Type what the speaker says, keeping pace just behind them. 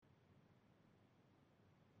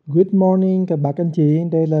Good morning các bác anh chị,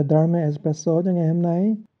 đây là Dharma Espresso cho ngày hôm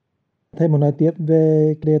nay. Thầy muốn nói tiếp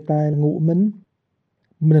về cái đề tài ngũ minh.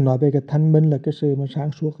 Mình đã nói về cái thanh minh là cái sự mà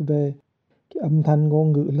sáng suốt về cái âm thanh,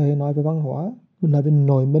 ngôn ngữ, lời nói và văn hóa. Mình nói về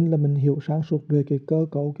nội minh là mình hiểu sáng suốt về cái cơ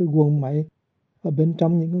cấu, cái guồng máy ở bên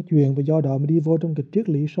trong những cái chuyện, và do đó mình đi vô trong cái triết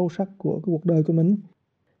lý sâu sắc của cái cuộc đời của mình.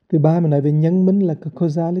 Thứ ba, mình nói về nhân minh là cái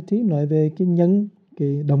causality, nói về cái nhân,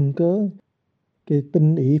 cái động cơ, cái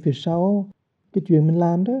tình ý phía sau cái chuyện mình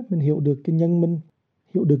làm đó. Mình hiểu được cái nhân, mình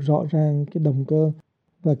hiểu được rõ ràng cái động cơ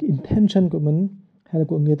và cái intention của mình hay là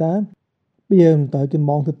của người ta. Bây giờ mình tới cái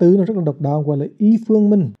món thứ tư, nó rất là độc đáo, gọi là ý phương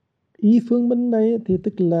minh. Ý phương minh đây thì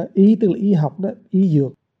tức là y học đó, y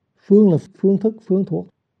dược. Phương là phương thức, phương thuốc.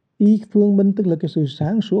 Ý phương minh tức là cái sự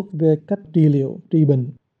sáng suốt về cách trị liệu, trị bệnh,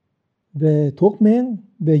 về thuốc men,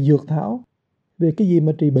 về dược thảo, về cái gì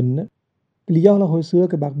mà trị bệnh đó. Lý do là hồi xưa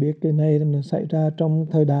các bạn biết cái này nó xảy ra trong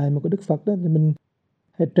thời đại mà có Đức Phật đó, thì mình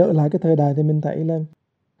hãy trở lại cái thời đại thì mình thấy là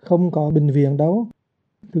không có bệnh viện đâu.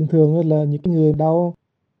 Thường thường là những cái người đau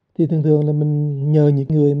thì thường thường là mình nhờ những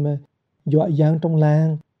người mà giỏi giang trong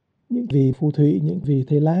làng, những vị phù thủy, những vị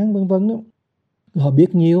thầy lang vân vân đó. Họ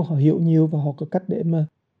biết nhiều, họ hiểu nhiều và họ có cách để mà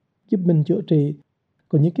giúp mình chữa trị.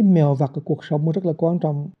 Còn những cái mèo vặt của cuộc sống rất là quan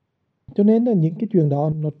trọng. Cho nên là những cái chuyện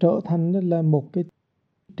đó nó trở thành là một cái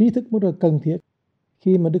trí thức rất là cần thiết.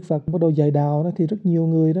 Khi mà Đức Phật bắt đầu dạy đạo đó, thì rất nhiều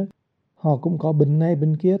người đó họ cũng có bệnh này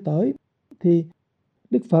bệnh kia tới, thì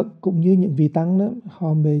Đức Phật cũng như những vị tăng đó,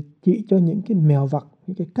 họ mới chỉ cho những cái mẹo vặt,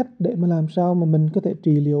 những cái cách để mà làm sao mà mình có thể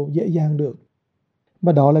trị liệu dễ dàng được.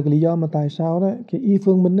 Và đó là cái lý do mà tại sao đó cái y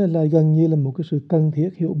phương minh là gần như là một cái sự cần thiết.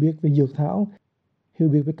 Hiểu biết về dược thảo, hiểu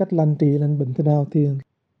biết về cách lành trị lành bệnh thế nào thì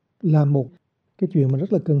là một cái chuyện mà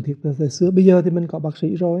rất là cần thiết từ thời xưa. Bây giờ thì mình có bác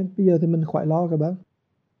sĩ rồi, bây giờ thì mình khỏi lo các bác.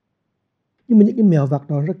 Nhưng mà những cái mẹo vặt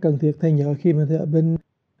đó rất cần thiết. Thầy nhớ khi mà thầy ở bên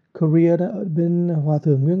Korea đó, ở bên Hòa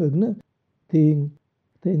Thượng Nguyên Ứng đó, thì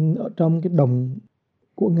ở trong cái đồng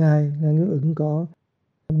của ngài Nguyên Ứng có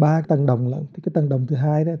 3 tầng đồng lận. Thì cái tầng đồng thứ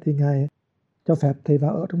hai đó thì ngài cho phép thầy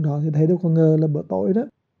vào ở trong đó. Thì thầy đâu có ngờ là bữa tối đó,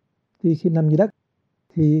 thì khi nằm dưới đất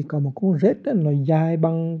thì có một con rết đó, nó dài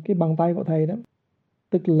bằng cái bàn tay của thầy đó,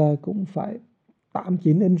 tức là cũng phải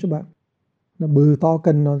 8-9 inch các bạn. Nó bự to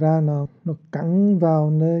cành nó ra, nó cắn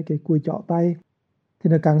vào nơi cái cùi chỏ tay. Thì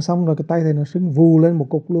nó cắn xong rồi cái tay thầy nó sưng vù lên một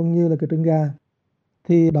cục luôn như là cái trứng gà.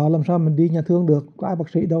 Thì đó làm sao mình đi nhà thương được, có ai bác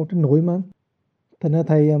sĩ đâu trên núi mà. Thành ra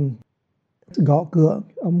thầy gõ cửa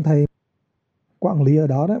ông thầy quản lý ở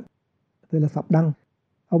đó đó, đây là Pháp Đăng.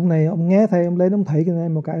 Ông này ông nghe thầy, ông lên ông thấy cái này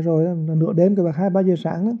một cái rồi đó, nửa đêm cái 2-3 giờ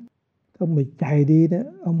sáng đó, ông mới chạy đi đó,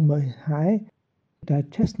 ông mới hái trái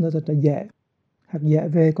chestnut, trái dẻ, hạt dẻ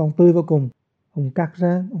về còn tươi vô cùng. Ông cắt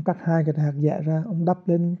ra, ông cắt 2 cái hạt dẻ ra, ông đắp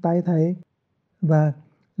lên tay thầy và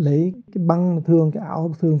lấy cái băng thường, cái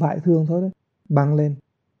áo thường, vải thường thôi đó, băng lên.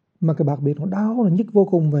 Mà cái bác biết nó đau, nó nhức vô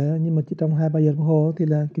cùng vậy, nhưng mà chỉ trong 2-3 giờ đồng hồ thì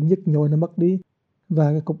là cái nhức nhồi nó mất đi,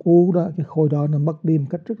 và cái cục u đó, cái khối đó nó mất đi một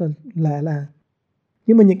cách rất là lẹ làng.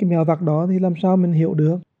 Nhưng mà những cái mẹo vặt đó thì làm sao mình hiểu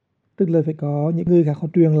được? Tức là phải có những người khác họ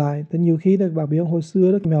truyền lại. Thì nhiều khi đó bác biết hồi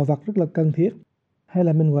xưa đó, cái mẹo vặt rất là cần thiết, hay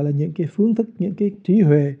là mình gọi là những cái phương thức, những cái trí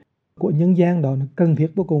huệ của nhân gian đó nó cần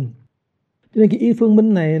thiết vô cùng. Cho nên cái y phương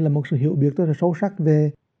minh này là một sự hiểu biết rất là sâu sắc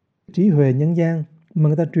về trí huệ nhân gian mà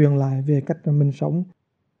người ta truyền lại về cách mà mình sống.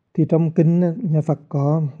 Thì trong kinh nhà Phật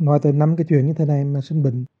có nói tới 5 cái chuyện như thế này mà sinh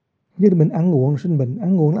bệnh. Như là mình ăn uống sinh bệnh,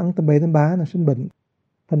 ăn uống ăn tầm bậy tầm bá là sinh bệnh.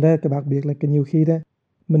 Thành ra các bạn biết là cái nhiều khi đó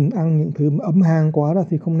mình ăn những thứ mà ấm hàng quá đó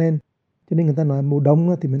thì không nên. Cho nên người ta nói mùa đông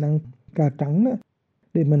đó, thì mình ăn cà trắng đó,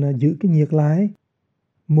 để mình giữ cái nhiệt lại.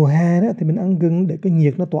 Mùa hè đó, thì mình ăn gừng để cái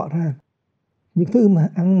nhiệt nó tỏa ra. Những thứ mà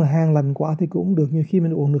ăn mà hàng lành quá thì cũng được. Nhiều khi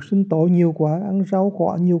mình uống nước sinh tố nhiều quá, ăn rau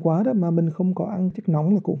quả nhiều quá đó, mà mình không có ăn chất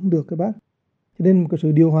nóng là cũng không được các bác. Cho nên một cái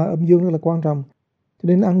sự điều hòa âm dương rất là quan trọng. Cho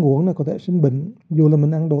nên ăn uống là có thể sinh bệnh, dù là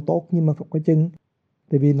mình ăn đồ tốt nhưng mà phải có chừng.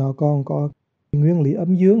 Tại vì nó còn có nguyên lý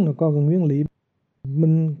âm dương, nó còn có nguyên lý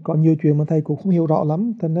mình có nhiều chuyện mà thầy cũng không hiểu rõ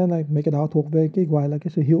lắm. Thành ra là mấy cái đó thuộc về cái gọi là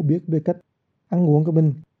cái sự hiểu biết về cách ăn uống của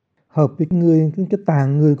mình, hợp với người, cái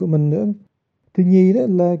tạng người của mình nữa. Thứ nhì đó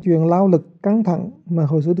là chuyện lao lực căng thẳng, mà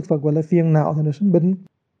hồi xưa Đức Phật gọi là phiền não thì nó sinh bệnh.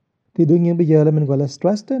 Thì đương nhiên bây giờ là mình gọi là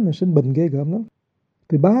stress đó, nó sinh bệnh ghê gớm lắm.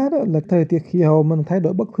 Thứ ba đó là thời tiết khí hậu mình thay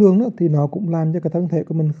đổi bất thường đó, thì nó cũng làm cho cái thân thể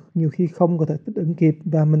của mình nhiều khi không có thể thích ứng kịp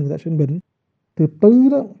và mình có thể sinh bệnh. Thứ tư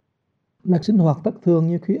đó là sinh hoạt thất thường,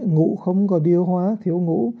 nhiều khi ngủ không có điều hòa, thiếu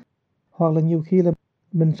ngủ, hoặc là nhiều khi là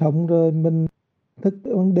mình sống rồi mình thức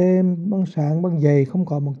ban đêm, ban sáng, ban dậy, không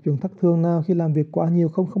có một chuyện thất thường nào, khi làm việc quá nhiều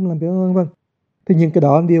không làm việc vân vân. Thì những cái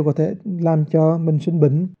đó đều có thể làm cho mình sinh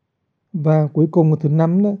bệnh. Và cuối cùng thứ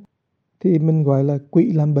năm đó thì mình gọi là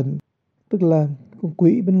quỵ làm bệnh, tức là con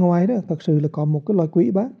quỷ bên ngoài đó, thật sự là có một cái loài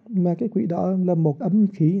quỷ bác, mà cái quỷ đó là một âm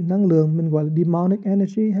khí năng lượng, mình gọi là demonic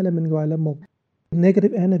energy hay là mình gọi là một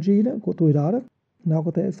negative energy đó của tuổi đó đó, nó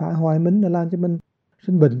có thể phá hoại mình, nó làm cho mình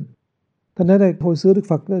sinh bệnh. Thành ra là hồi xưa Đức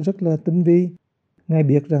Phật rất là tinh vi, Ngài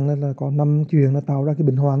biết rằng là có 5 chuyện là tạo ra cái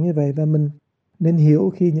bệnh hoạn như vậy, và mình nên hiểu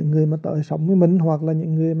khi những người mà tới sống với mình hoặc là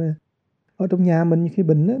những người mà ở trong nhà mình khi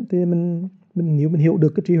bệnh á, thì mình nếu mình hiểu được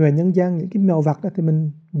cái trí huệ nhân gian, những cái mèo vặt đó, thì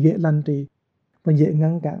mình dễ lành trị và dễ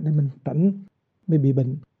ngăn cản để mình tránh bị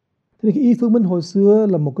bệnh. Thế thì cái y phương minh hồi xưa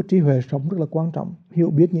là một cái trí huệ sống rất là quan trọng, hiểu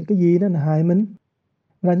biết những cái gì đó là hại mình,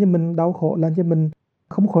 làm cho mình đau khổ, làm cho mình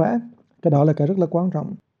không khỏe, cái đó là cái rất là quan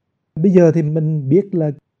trọng. Bây giờ thì mình biết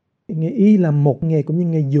là nghề y là một nghề, cũng như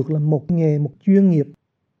nghề dược là một nghề, một chuyên nghiệp.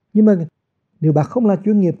 Nhưng mà nếu bạn không là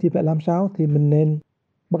chuyên nghiệp thì phải làm sao? Thì mình nên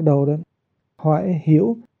bắt đầu đó hỏi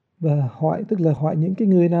hiểu, và hỏi tức là hỏi những cái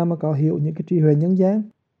người nào mà có hiểu những cái trí huệ nhân gian,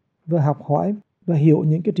 và học hỏi và hiểu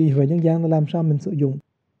những cái trí huệ nhân gian là làm sao mình sử dụng.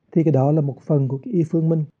 Thì cái đó là một phần của cái y phương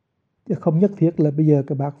minh, chứ không nhất thiết là bây giờ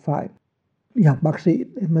các bạn phải đi học bác sĩ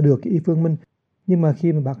để mà được cái y phương minh. Nhưng mà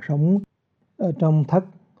khi mà bạn sống ở trong thất,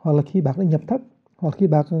 hoặc là khi bạn đã nhập thất, hoặc khi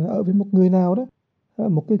bạn ở với một người nào đó, ở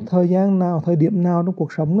một cái thời gian nào, thời điểm nào trong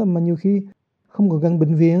cuộc sống đó, mà nhiều khi không có gần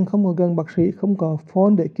bệnh viện, không có gần bác sĩ, không có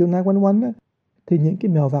phone để kêu 911 á, thì những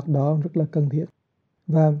cái mèo vặt đó rất là cần thiết.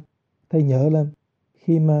 Và thầy nhớ là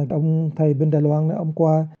khi mà ông thầy bên Đài Loan đó, ông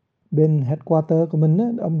qua bên headquarter của mình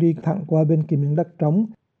á, ông đi thẳng qua bên cái miếng đất trống,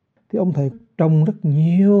 thì ông thấy trồng rất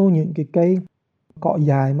nhiều những cái cây cỏ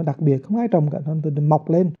dài mà đặc biệt không ai trồng cả, nó từ mọc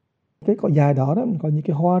lên. Cái cỏ dài đó đó có những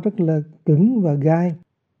cái hoa rất là cứng và gai.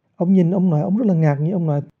 Ông nhìn ông nói ông rất là ngạc nhiên, ông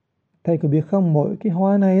nói thầy có biết không, mỗi cái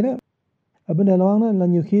hoa này đó ở bên Đài Loan đó là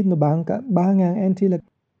nhiều khi nó bán cả 3.000 NT, là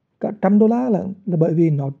cả $100, là bởi vì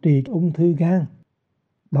nó trị ung thư gan.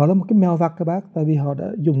 Đó là một cái mèo vặt các bác, tại vì họ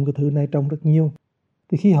đã dùng cái thứ này trồng rất nhiều.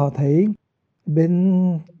 Thì khi họ thấy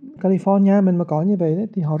bên California mình mà có như vậy đấy,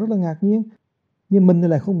 thì họ rất là ngạc nhiên. Nhưng mình thì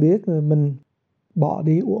lại không biết, mình bỏ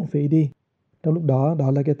đi, uổng phí đi. Trong lúc đó,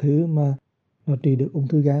 đó là cái thứ mà nó trị được ung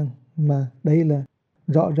thư gan. Mà đây là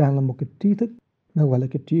rõ ràng là một cái trí thức, nó gọi là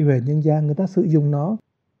cái trí huệ nhân gian, người ta sử dụng nó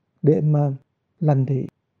để mà lành trị.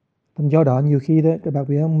 Thành do đó nhiều khi đấy các bạn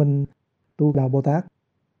biết không, mình tu đạo Bồ Tát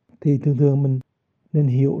thì thường thường mình nên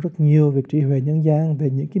hiểu rất nhiều về trí huệ nhân gian, về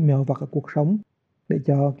những cái mèo vặt ở cuộc sống, để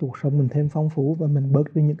cho cuộc sống mình thêm phong phú và mình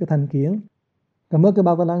bớt đi những cái thành kiến. Cảm ơn các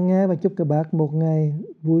bạn đã lắng nghe, và chúc các bạn một ngày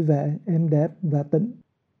vui vẻ, êm đẹp và tĩnh.